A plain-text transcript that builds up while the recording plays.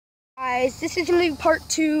Guys, this is going to be part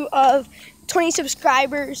 2 of 20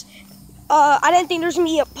 subscribers. I didn't think there was going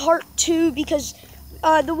to be a part 2 because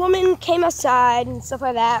the woman came outside and stuff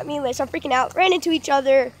like that. Me and Liz, I'm freaking out, ran into each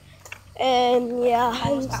other, and yeah.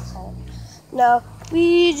 No,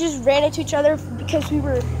 we just ran into each other because we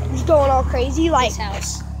were just going all crazy. Like, this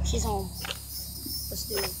house. She's home. Let's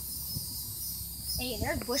do it. Hey,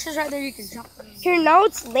 there's bushes right there you can jump in. Here, now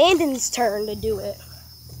it's Landon's turn to do it.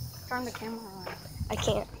 Turn the camera on. I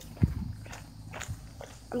can't.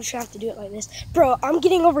 I'm just gonna have to do it like this. Bro, I'm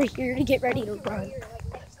getting over here to get ready to run.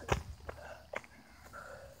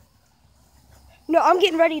 No, I'm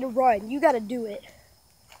getting ready to run. You gotta do it.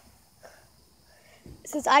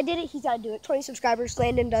 Since I did it, he's gotta do it. 20 subscribers,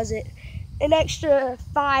 Landon does it. An extra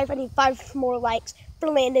 5, I need 5 more likes for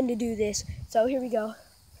Landon to do this. So here we go.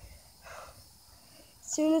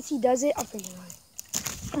 As soon as he does it, I'm freaking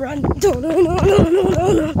run. Run. No, no, no, no, no,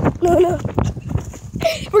 no, no, no, no.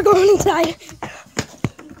 We're going inside.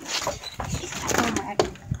 Oh my.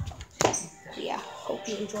 Yeah, hope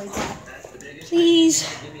you enjoyed that. Please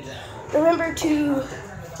remember to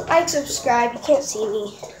like, subscribe. You can't see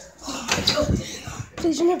me.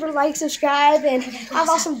 Please remember to like, subscribe, and have an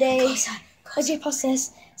awesome day. Like J. Paul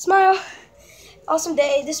says, smile. Awesome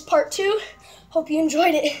day. This is part 2. Hope you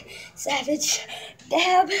enjoyed it. Savage.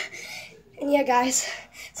 Dab. And yeah, guys,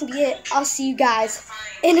 that's gonna be it. I'll see you guys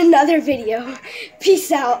in another video.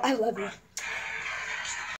 Peace out. I love you.